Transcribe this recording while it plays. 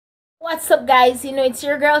What's up, guys? It's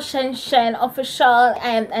your girl Shen official,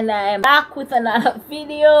 and I'm back with another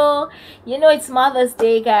video. It's Mother's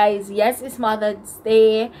Day, guys. Yes, it's Mother's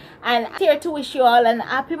Day, and I'm here to wish you all an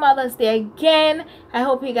happy Mother's Day again. I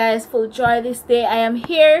hope you guys will enjoy this day. I am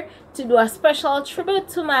here to do a special tribute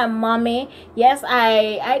to my mommy. Yes,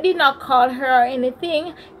 I did not call her or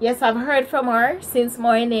anything. Yes, I've heard from her since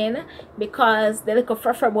morning because the little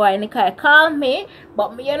fruffer boy Nikai called me,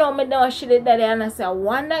 but me know she did that, and I said, I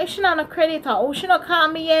wonder if she not a credit or oh, she not call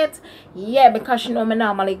me yet. Yeah, because me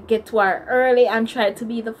normally get to her early and try to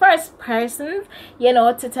be the first person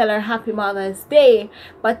to tell her happy Mother's Day.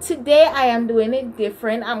 But today I am doing it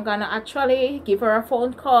different. I'm gonna actually give her a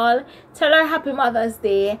phone call, tell her happy Mother's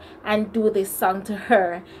Day, and do this song to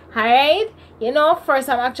her. Alright, first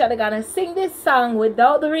I'm actually gonna sing this song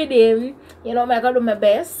without the rhythm. I'm gonna do my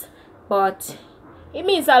best, but it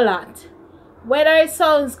means a lot whether it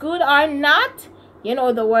sounds good or not.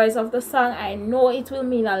 The words of the song, I know it will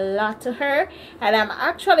mean a lot to her, and I'm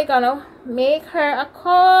actually gonna make her a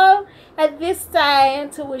call at this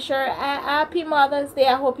time to wish her a happy Mother's Day.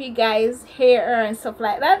 I hope you guys hear her and stuff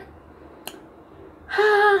like that.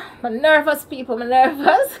 I'm nervous, people. I'm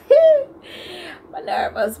nervous. I'm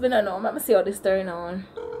nervous. I don't know. Let me see how this turn on.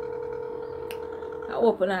 I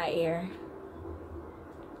open her ear.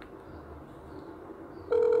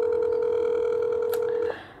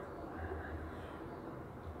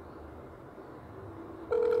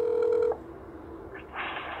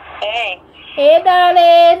 Hey. Hey,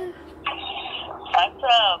 darling. What's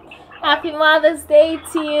up? Happy Mother's Day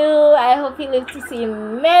to you. I hope you live to see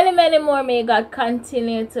many, many more. May God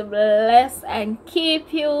continue to bless and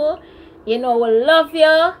keep you. We love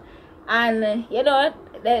you. And,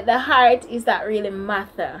 the heart is that really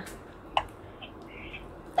matter.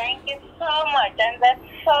 Thank you so much. And that's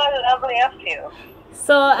so lovely of you.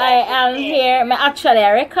 So, I am here.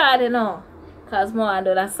 I record, because I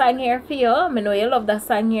do that song here for you. I know you love that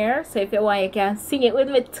song here. So, if you want, you can sing it with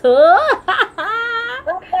me too.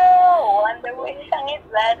 Oh, wonder which song is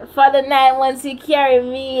that? For the night once you carry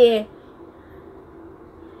me.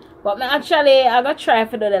 But I gotta try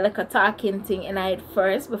to do the little talking thing in it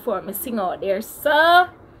first before I sing out there. So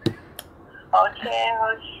Okay.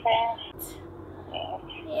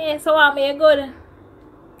 yeah, so are you good?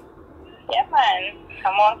 Yeah, man.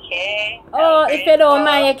 I'm okay. Oh, if you don't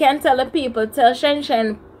mind, you can tell the people, tell Shen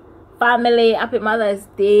family happy Mother's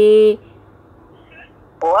Day.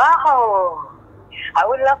 Wow. I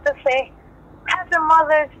would love to say happy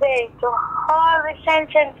Mother's Day to all the Shen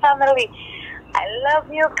family. I love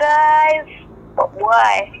you guys. But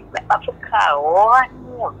why? The Africa one,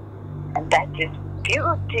 and that is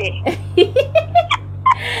beauty.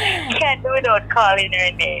 Can't do without calling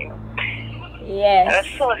her name. Yes.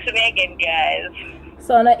 So to me again, guys.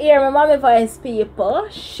 So now hear my mommy voice, people.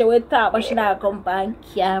 She will talk, but she not come on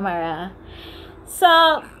camera.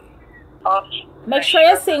 So make sure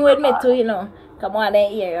you sing with me too, Come on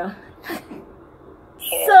and hear you.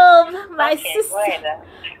 So my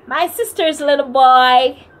sister's little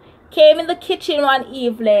boy came in the kitchen one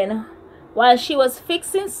evening while she was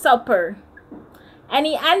fixing supper, and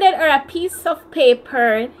he handed her a piece of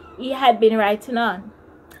paper he had been writing on.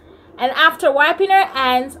 And after wiping her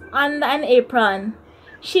hands on an apron,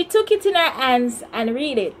 she took it in her hands and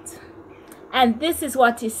read it. And this is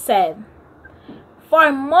what he said: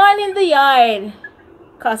 "For mowing in the yard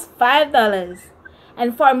cost $5,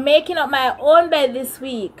 and for making up my own bed this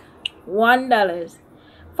week, $1.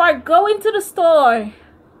 For going to the store,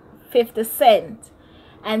 50 cents.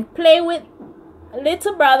 And play with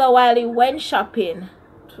little brother while he went shopping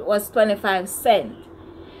was 25 cents.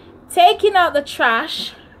 Taking out the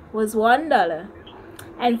trash was $1.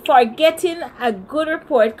 And for getting a good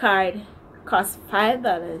report card cost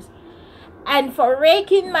 $5. And for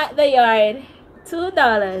raking the yard,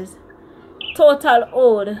 $2. Total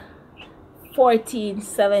owed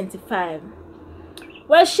 $14.75.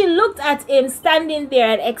 Well, she looked at him standing there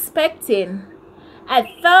and expecting.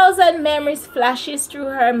 1,000 memories flashes through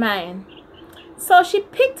her mind. So she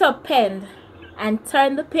picked up pen and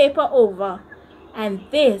turned the paper over, and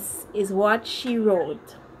this is what she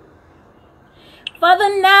wrote: "For the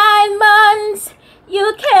 9 months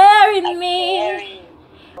you carried me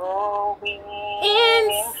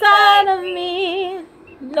inside of me,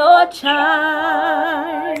 no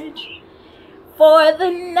charge. For the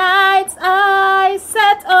nights I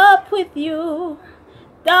sat up with you,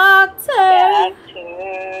 doctor,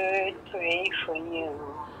 pray for you,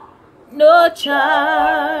 no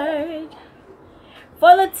charge.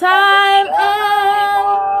 For the time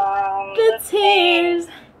and the tears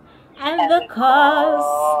and the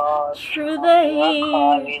calls through the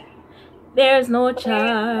years, there's no There's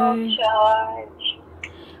charge. no charge.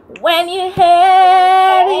 When you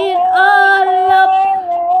had it all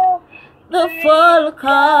up, the full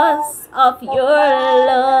cost of your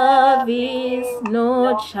love is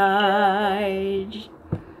no charge.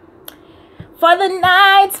 For the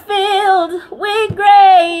nights filled with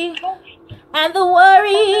gray and the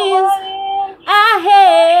worries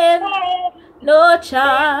ahead, no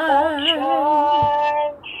charge.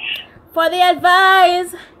 For the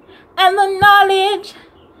advice and the knowledge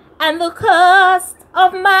and the cost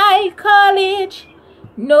of my college,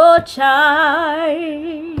 no charge.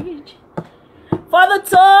 For the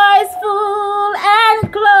toys, food,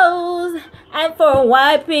 and clothes, and for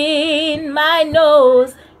wiping my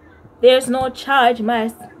nose, there's no charge,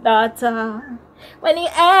 my daughter. When you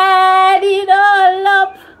add it all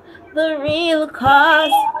up, the real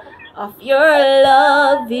cost of your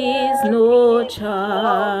love is no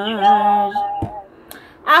charge.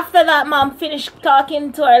 After that, Mom finished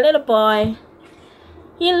talking to her little boy.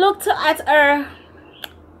 He looked at her,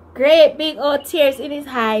 great big old tears in his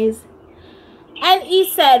eyes, and he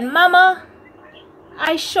said, Mama,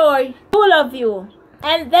 I sure do love you.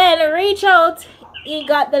 And then reach out, he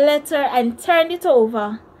got the letter and turned it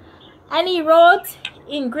over, and he wrote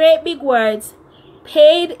in great big words,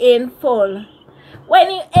 paid in full.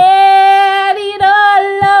 When you add it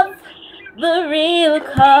all up, the real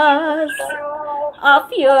cost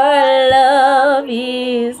of your love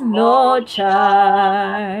is no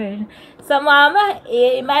charge. So Mama,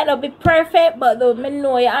 it might not be perfect, but though I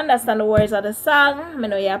know you understand the words of the song, I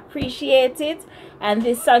know you appreciate it, and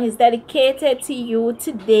this song is dedicated to you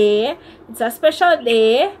today. It's a special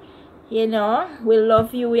day, you know. We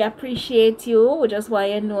love you, we appreciate you. We just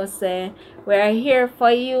want you to know, say, we're here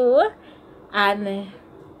for you, and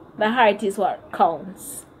the heart is what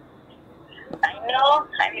counts. I know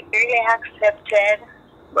I'm really accepted,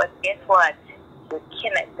 but guess what? We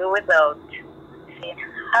cannot do without saying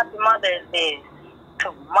Happy Mother's Day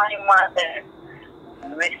to my mother,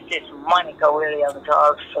 Mrs. Monica Williams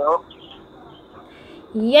also.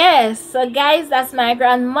 Yes, so guys, that's my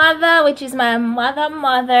grandmother, which is my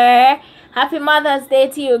mother. Happy Mother's Day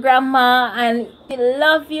to you, Grandma, and we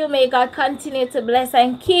love you. May God continue to bless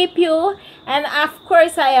and keep you. And of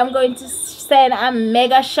course, I am going to send a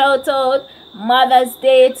mega shout out Mother's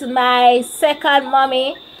Day to my second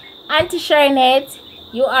mommy, Auntie Sharonette.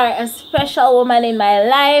 You are a special woman in my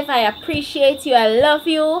life. I appreciate you. I love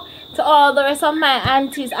you. To all the rest of my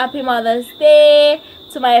aunties, Happy Mother's Day.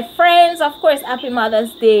 To my friends, of course, Happy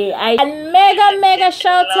Mother's Day. And mega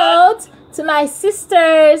shout out to my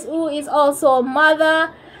sisters, who is also a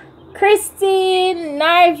mother, Christine,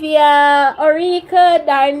 Narvia, Orika,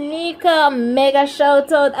 Darnika. Mega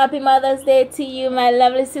shout out, Happy Mother's Day to you, my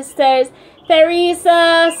lovely sisters.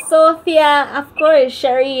 Teresa, Sophia, of course,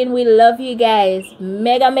 Shireen, we love you guys.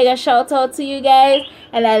 Mega shout out to you guys,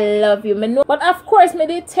 and I love you. But of course, me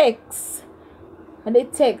did text and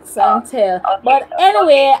tell. Okay, But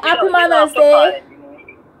anyway, okay. Happy Mother's Day.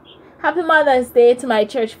 Happy Mother's Day to my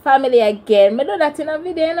church family again. Me do that in a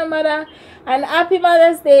video, no matter. And Happy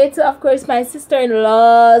Mother's Day to, of course, my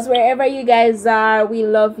sister-in-laws, wherever you guys are. We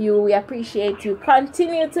love you. We appreciate you.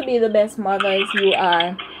 Continue to be the best mothers you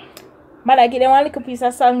are. Mother, give them one little piece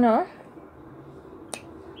of song now.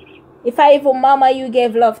 If I even Mama, you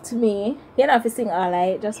gave love to me. You don't have to sing all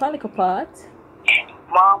right. Just one little part.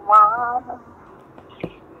 Mama,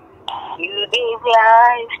 you gave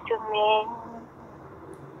life to me.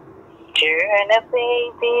 Turn a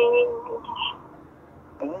baby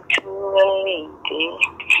into a lady.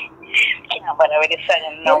 Yeah, but I already sang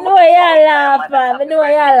it now. I know you laugh, man. I know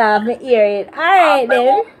you laugh. I hear it. Alright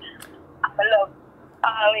then. I love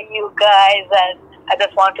all of you guys, and I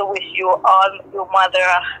just want to wish you all, your mother,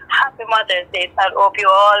 a happy Mother's Day. I hope you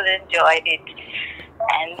all enjoyed it.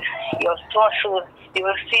 And you're so soon. You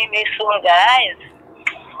will see me soon, guys.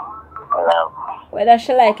 Love. Whether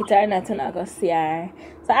she like it or not, I'm not gonna see her.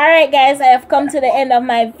 So alright guys, I have come to the end of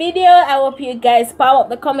my video. I hope you guys power up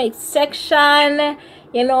the comment section.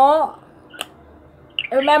 You know,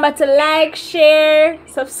 remember to like, share,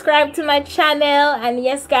 subscribe to my channel. And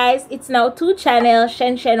yes guys, it's now 2 channels,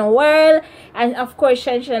 Shen Shen World and of course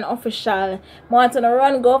Shen Shen Official. I want to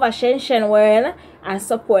run go over Shen Shen World and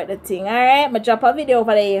support the thing. Alright, I drop a video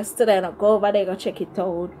over there yesterday and I'll go over there, go check it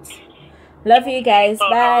out. Love you guys.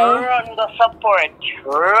 Bye. Run the support,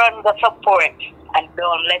 and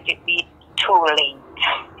don't let it be too late.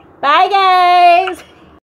 Bye guys.